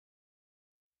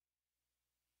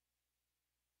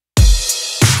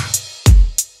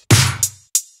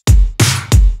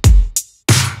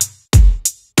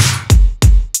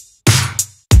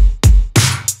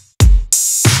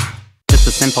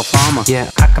simple farmer. Yeah,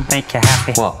 I can make you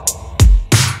happy. what?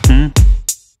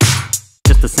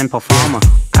 Just a simple farmer.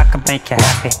 I can make you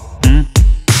happy.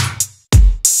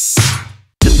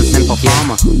 Just a simple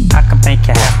farmer. I can make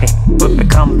you happy. We'll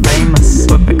become famous.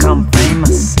 We'll become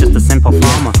famous. Just a simple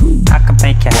farmer. I can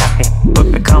make you happy.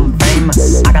 We'll become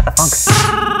famous. I got the funk.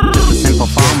 Just a simple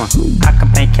farmer. I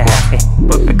can make you happy.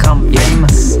 We'll become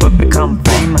famous. We'll become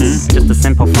famous. Just a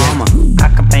simple farmer. I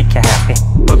can make you happy.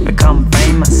 We'll become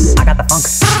famous. I got the funk.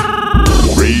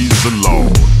 Praise the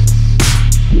Lord.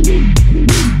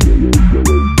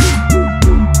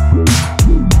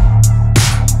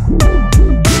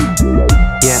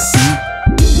 Yeah,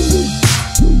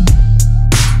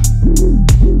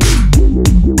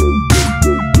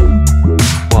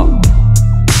 what?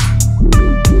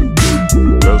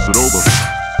 Pass it over.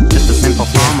 Just a simple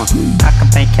farmer. I can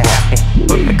make you happy.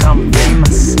 We'll become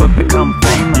famous. We'll become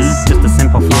famous. Just a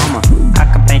simple farmer. I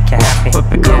can make you happy. We'll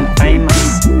become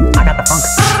famous. I got the funk.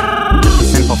 Just a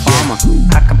simple farmer.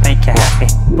 I can make you happy.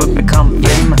 We'll become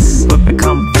famous. We'll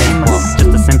become famous. Just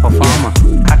a simple farmer.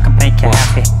 I can make you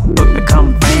happy. We'll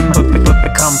become famous. We'll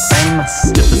become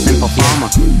famous. Just a simple farmer.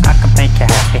 I can make you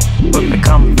happy. We'll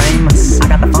become famous. I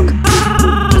got the funk.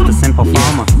 Just a simple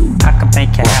farmer. I can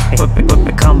make you happy. We'll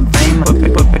become famous.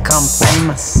 We'll become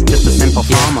famous. Just a simple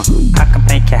farmer. I can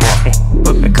make you happy.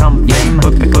 We'll become famous.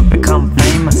 We'll become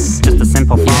famous. Just a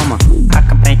simple farmer. I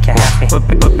can make you happy. We'll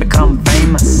become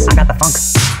famous. I got the funk.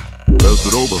 Pass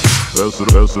it over.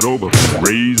 Pass it over.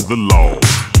 Praise the Lord.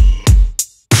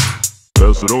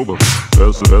 Pass it over.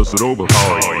 Pass it over.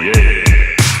 Oh yeah.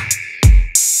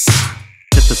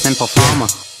 Just a simple farmer.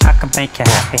 I can make you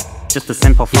happy. Just a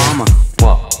simple farmer.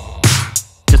 What?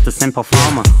 Just a simple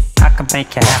farmer. I can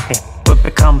make you happy. We'll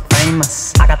become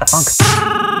famous. I got the funk.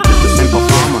 Just a simple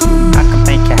farmer. I can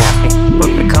make you happy.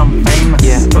 We'll become famous.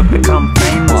 Yeah. We'll become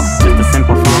famous. Just a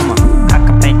simple farmer. I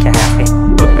can make you happy.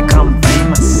 We'll become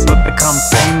famous. We'll become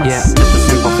famous. Yeah. Just a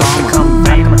simple farmer. Become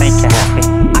famous. I can make you happy.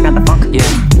 I got the funk.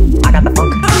 Yeah, I got the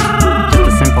funk. Just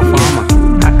a simple farmer.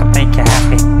 I can make you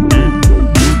happy.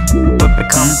 We'll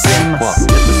become famous. What?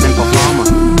 Just a simple farmer.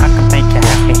 I can make you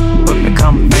happy. We'll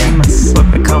become famous. We'll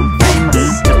become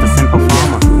famous. Just a simple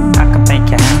farmer. I can make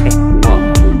you happy. what?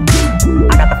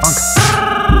 I got the funk.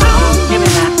 Give me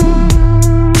that.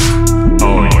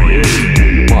 Oh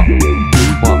yeah.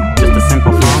 What? Just a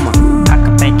simple farmer. I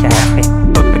can make you happy.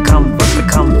 We'll become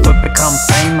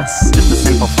famous. Just a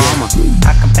simple farmer.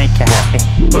 I can make you happy.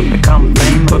 We'll become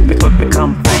famous. We'll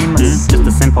become famous. Just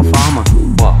a simple farmer.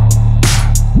 What?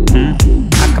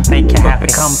 I can make you happy.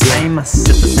 Become famous.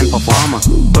 Just a simple farmer.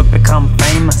 We'll become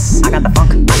famous. I got the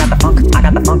funk. I got the funk. I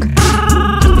got the funk.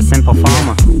 Just a simple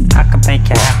farmer. I can make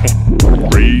you happy.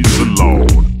 Praise the Lord.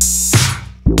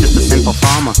 Just a simple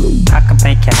farmer. I can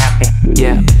make you happy.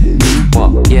 Yeah,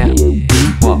 what? Yeah,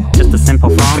 what? Just a simple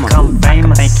farmer. Become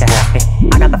famous. Make you happy.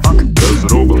 I got the funk. Pass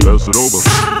it over. Pass it over.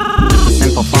 Just a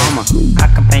simple farmer. I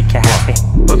can make you happy.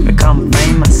 We'll become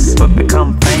famous. We'll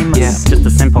become famous. Yeah. Just a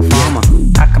simple farmer.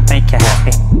 I can make you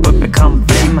happy. We'll become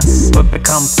famous. We'll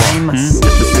become famous.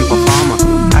 Just a simple farmer.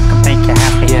 I can make you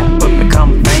happy. Yeah. We'll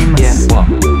become famous. Yeah, what?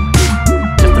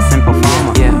 Just a simple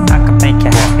farmer. Yeah. I can make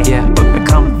you happy. Yeah. We'll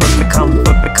become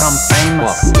famous.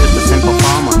 What? Just a simple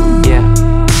farmer. Yeah,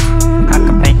 I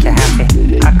can make you happy.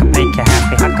 I can make you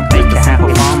happy. I can make you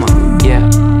happy. Farmer. yeah,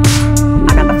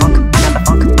 I got the funk. I got the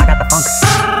funk. I got the funk.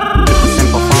 Just a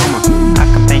simple farmer. I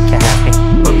can make you happy.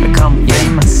 We'll become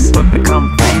famous. We'll become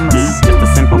famous. Just a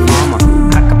simple farmer.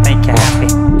 I can make you happy.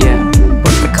 yeah,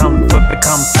 We'll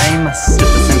become famous.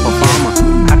 Just a simple farmer.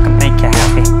 I can make you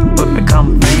happy. We'll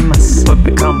become famous. We'll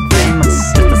become famous.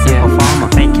 Just a simple farmer.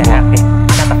 Make you happy.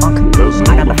 I got the funk.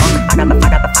 I got the funk. I got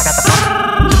the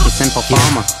funk. Just a simple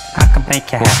farmer. I can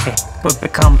make you happy. We'll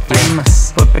become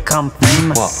famous. We'll become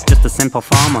famous. What? Just a simple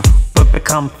farmer. We'll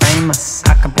become famous.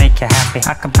 I can make you happy.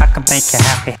 I can make you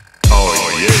happy. Oh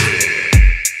yeah.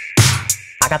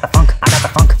 I got the funk. I got the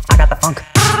funk. I got the funk.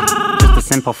 Just a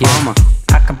simple farmer.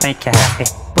 I can make you happy.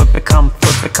 We'll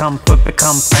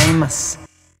become famous.